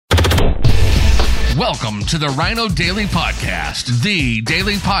Welcome to the Rhino Daily Podcast, the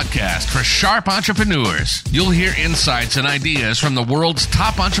daily podcast for sharp entrepreneurs. You'll hear insights and ideas from the world's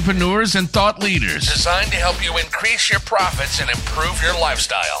top entrepreneurs and thought leaders, designed to help you increase your profits and improve your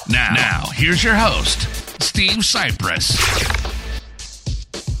lifestyle. Now here's your host, Steve Cypress.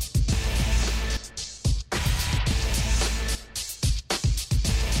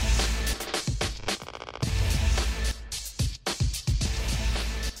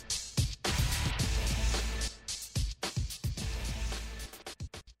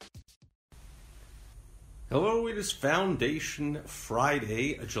 Hello, it is Foundation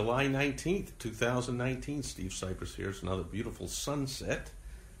Friday, July 19th, 2019. Steve Cypress here. It's another beautiful sunset.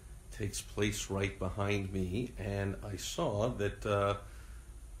 Takes place right behind me, and I saw that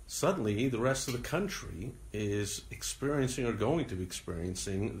suddenly the rest of the country is experiencing or going to be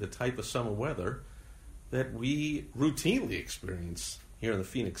experiencing the type of summer weather that we routinely experience here in the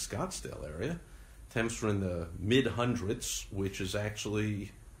Phoenix-Scottsdale area. Temps are in the mid-hundreds, which is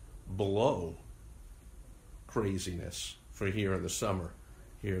actually below craziness for here in the summer.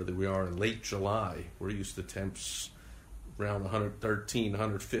 Here that we are in late July, we're used to temps around 113,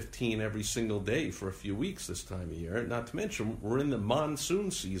 115 every single day for a few weeks this time of year. Not to mention, we're in the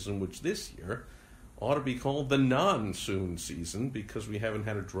monsoon season, which this year ought to be called the non-soon season because we haven't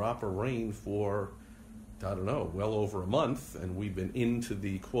had a drop of rain for, I don't know, well over a month, and we've been into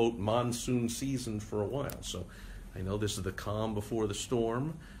the, quote, monsoon season for a while. So I know this is the calm before the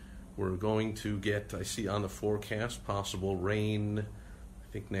storm. We're going to get, I see on the forecast, possible rain,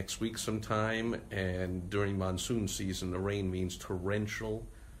 I think next week sometime. And during monsoon season, the rain means torrential,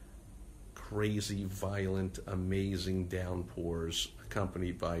 crazy, violent, amazing downpours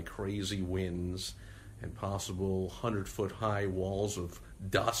accompanied by crazy winds and possible 100-foot high walls of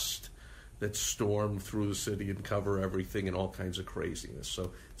dust that storm through the city and cover everything and all kinds of craziness.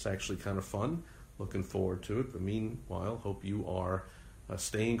 So it's actually kind of fun. Looking forward to it. But meanwhile, hope you are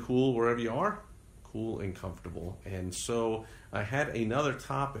staying cool wherever you are, cool and comfortable. And so I had another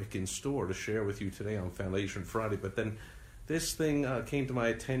topic in store to share with you today on Foundation Friday, but then this thing came to my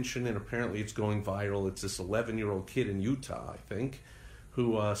attention, and apparently it's going viral. It's this 11-year-old kid in Utah, I think,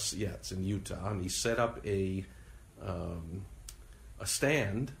 who, it's in Utah, and he set up a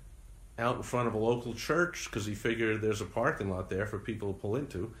stand out in front of a local church because he figured there's a parking lot there for people to pull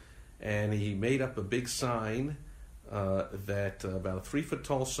into, and he made up a big sign that about a 3-foot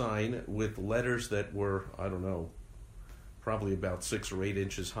tall sign with letters that were, I don't know, probably about 6 or 8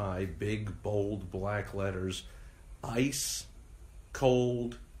 inches high, big, bold, black letters, ice,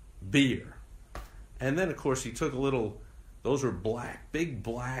 cold, beer. And then, of course, he took those were black, big,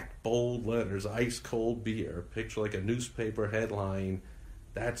 black, bold letters, ice, cold, beer. Picture like a newspaper headline.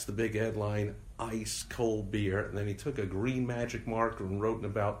 That's the big headline, ice, cold, beer. And then he took a green magic marker and wrote in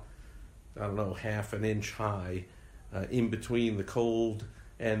about, I don't know, half an inch high, in between the cold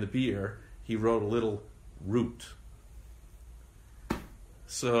and the beer, he wrote a little root.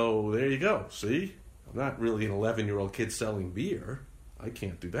 So there you go. See? I'm not really an 11-year-old kid selling beer. I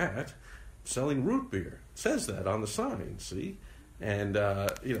can't do that. I'm selling root beer. It says that on the sign, see? And,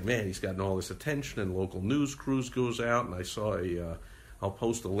 he's gotten all this attention, and local news crews goes out, and I saw I'll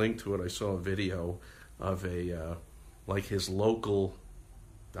post a link to it. I saw a video of his local,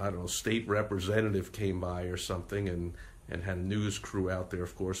 I don't know, state representative came by or something and had a news crew out there,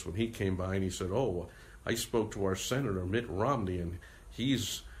 of course, when he came by, and he said, I spoke to our Senator Mitt Romney, and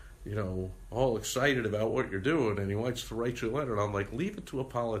he's, all excited about what you're doing, and he wants to write you a letter. And I'm like, leave it to a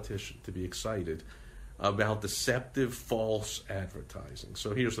politician to be excited about deceptive, false advertising.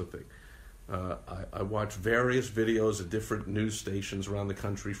 So here's the thing. I watch various videos at different news stations around the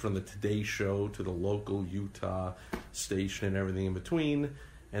country, from the Today Show to the local Utah station and everything in between,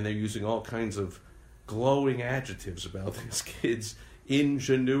 and they're using all kinds of glowing adjectives about this kid's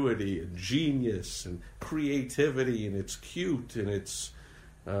ingenuity and genius and creativity, and it's cute and it's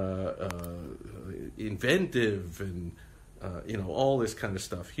inventive and all this kind of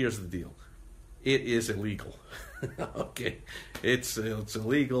stuff. Here's the deal. It is illegal. Okay? It's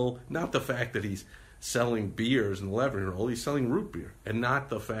illegal. Not the fact that he's selling beer as an 11-year-old. He's selling root beer. And not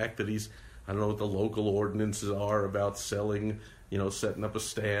the fact that he's, I don't know what the local ordinances are about selling, setting up a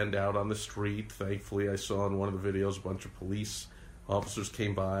stand out on the street. Thankfully, I saw in one of the videos a bunch of police officers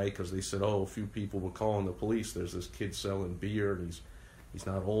came by because they said, a few people were calling the police. There's this kid selling beer, and he's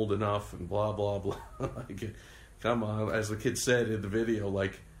not old enough, and blah, blah, blah. Come on. As the kid said in the video,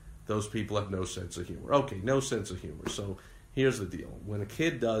 those people have no sense of humor. Okay, no sense of humor. So here's the deal. When a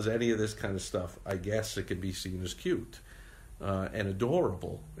kid does any of this kind of stuff, I guess it can be seen as cute and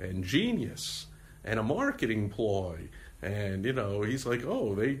adorable and genius and a marketing ploy And, he's like,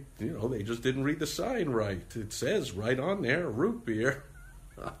 oh, they just didn't read the sign right. It says right on there, root beer.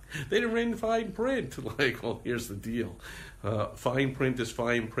 They didn't read the fine print. Like, well, here's the deal. Fine print is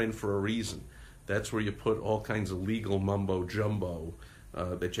fine print for a reason. That's where you put all kinds of legal mumbo-jumbo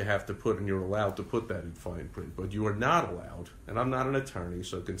that you have to put, and you're allowed to put that in fine print. But you are not allowed, and I'm not an attorney,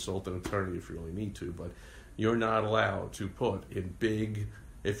 so consult an attorney if you really need to, but you're not allowed to put in big,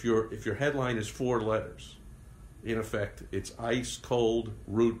 if your headline is 4 letters, in effect, it's ice cold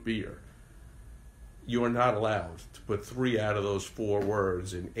root beer. You are not allowed to put 3 out of those 4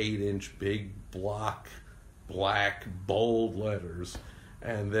 words in 8-inch big block, black, bold letters,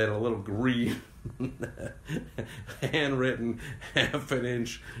 and then a little green, handwritten, half an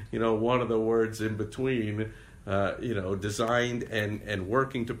inch, one of the words in between, designed and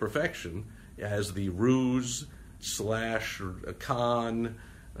working to perfection as the ruse / con,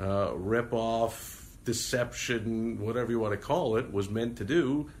 rip-off, deception, whatever you want to call it, was meant to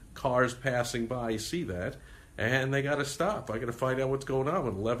do. Cars passing by see that, and they got to stop. I got to find out what's going on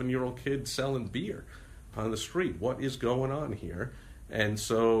with an 11-year-old kid selling beer on the street. What is going on here? And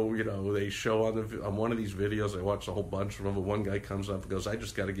so, they show on one of these videos, I watched a whole bunch of them, but one guy comes up and goes, I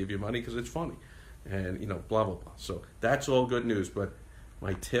just got to give you money because it's funny. And, blah, blah, blah. So that's all good news. But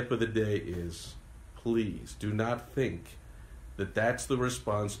my tip of the day is, please do not think that that's the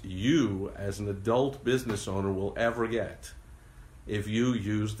response you, as an adult business owner, will ever get if you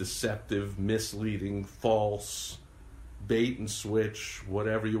use deceptive, misleading, false, bait and switch,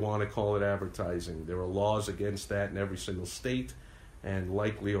 whatever you want to call it, advertising. There are laws against that in every single state and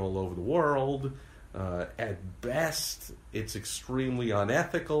likely all over the world. At best, it's extremely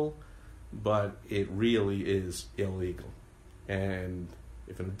unethical, but it really is illegal. And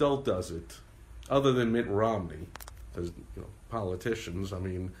if an adult does it, other than Mitt Romney, because politicians,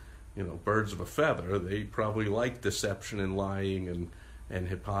 birds of a feather, they probably like deception and lying and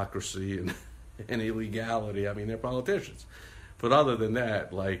hypocrisy and illegality. They're politicians. But other than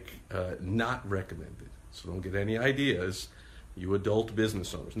that, not recommended. So don't get any ideas, you adult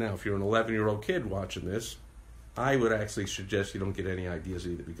business owners. Now, if you're an 11-year-old kid watching this, I would actually suggest you don't get any ideas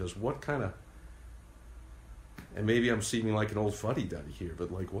either, because what kind of, and maybe I'm seeming like an old fuddy-duddy here,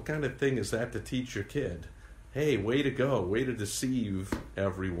 but what kind of thing is that to teach your kid? Hey, way to go, way to deceive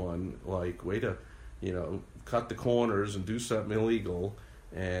everyone, way to, cut the corners and do something illegal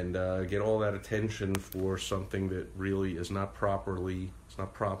and get all that attention for something that really is not proper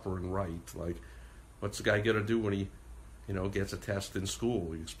and right. What's the guy going to do when he, gets a test in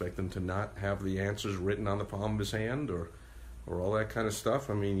school? You expect him to not have the answers written on the palm of his hand or all that kind of stuff?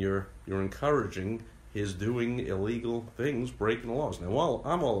 You're encouraging his doing illegal things, breaking the laws. Now, while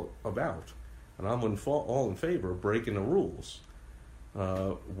I'm all about, and I'm all in favor of breaking the rules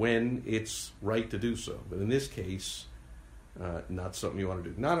when it's right to do so. But in this case, not something you want to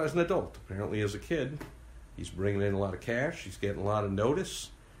do. Not as an adult. Apparently as a kid, he's bringing in a lot of cash. He's getting a lot of notice.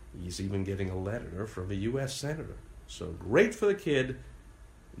 He's even getting a letter from a U.S. senator. So great for the kid,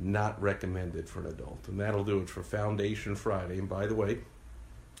 not recommended for an adult. And that'll do it for Foundation Friday. And by the way,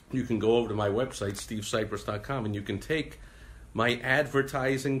 you can go over to my website, stevecypress.com, and you can take my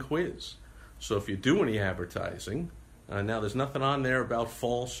advertising quiz. So if you do any advertising, now there's nothing on there about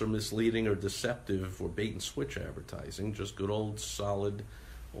false or misleading or deceptive or bait and switch advertising, just good old solid,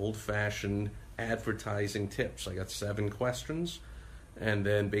 old-fashioned advertising tips. I got 7 questions, and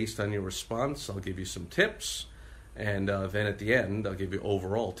then based on your response, I'll give you some tips, and then at the end, I'll give you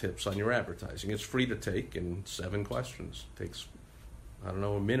overall tips on your advertising. It's free to take in 7 questions. It takes, a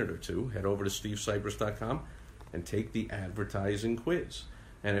minute or 2. Head over to stevecypress.com and take the advertising quiz.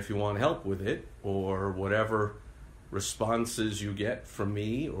 And if you want help with it, or whatever responses you get from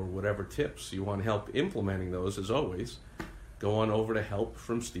me, or whatever tips you want help implementing those, as always, go on over to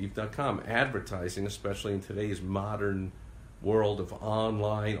helpfromsteve.com. Advertising, especially in today's modern world of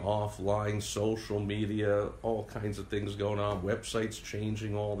online, offline, social media, all kinds of things going on, websites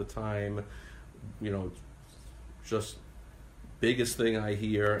changing all the time, just biggest thing I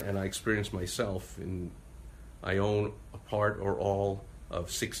hear, and I experience myself, I own a part or all of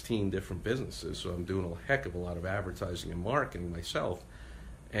 16 different businesses, so I'm doing a heck of a lot of advertising and marketing myself,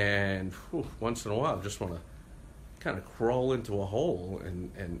 and once in a while I just want to kind of crawl into a hole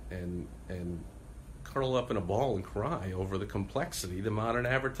and curl up in a ball and cry over the complexity that modern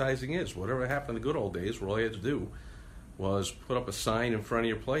advertising is. Whatever happened in the good old days where all you had to do was put up a sign in front of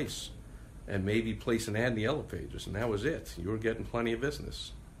your place and maybe place an ad in the Yellow Pages, and that was it. You were getting plenty of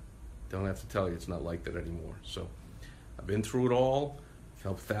business. Don't have to tell you, it's not like that anymore. So I've been through it all. I've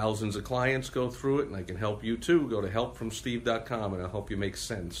helped thousands of clients go through it, and I can help you too. Go to helpfromsteve.com, and I'll help you make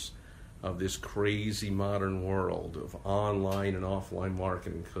sense of this crazy modern world of online and offline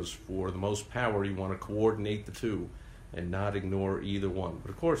marketing, because for the most power, you want to coordinate the two and not ignore either one.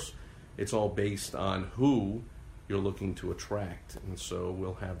 But of course, it's all based on who you're looking to attract. And so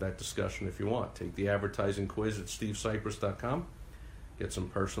we'll have that discussion if you want. Take the advertising quiz at stevecypress.com. Get some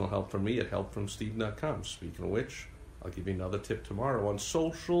personal help from me at helpfromsteve.com. Speaking of which, I'll give you another tip tomorrow on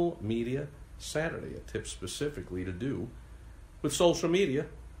Social Media Saturday, a tip specifically to do with social media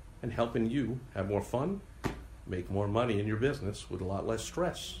and helping you have more fun, make more money in your business with a lot less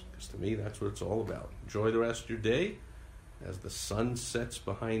stress. Because to me, that's what it's all about. Enjoy the rest of your day as the sun sets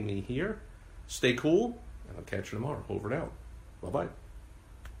behind me here. Stay cool, and I'll catch you tomorrow. Over and out. Bye-bye.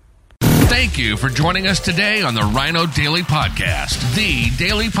 Thank you for joining us today on the Rhino Daily Podcast, the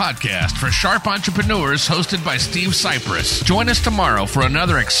daily podcast for sharp entrepreneurs hosted by Steve Cypress. Join us tomorrow for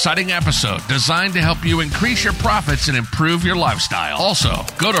another exciting episode designed to help you increase your profits and improve your lifestyle. Also,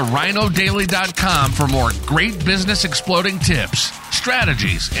 go to rhinodaily.com for more great business exploding tips,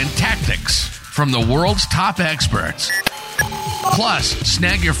 strategies, and tactics from the world's top experts. Plus,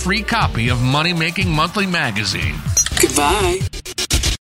 snag your free copy of Money Making Monthly magazine. Goodbye.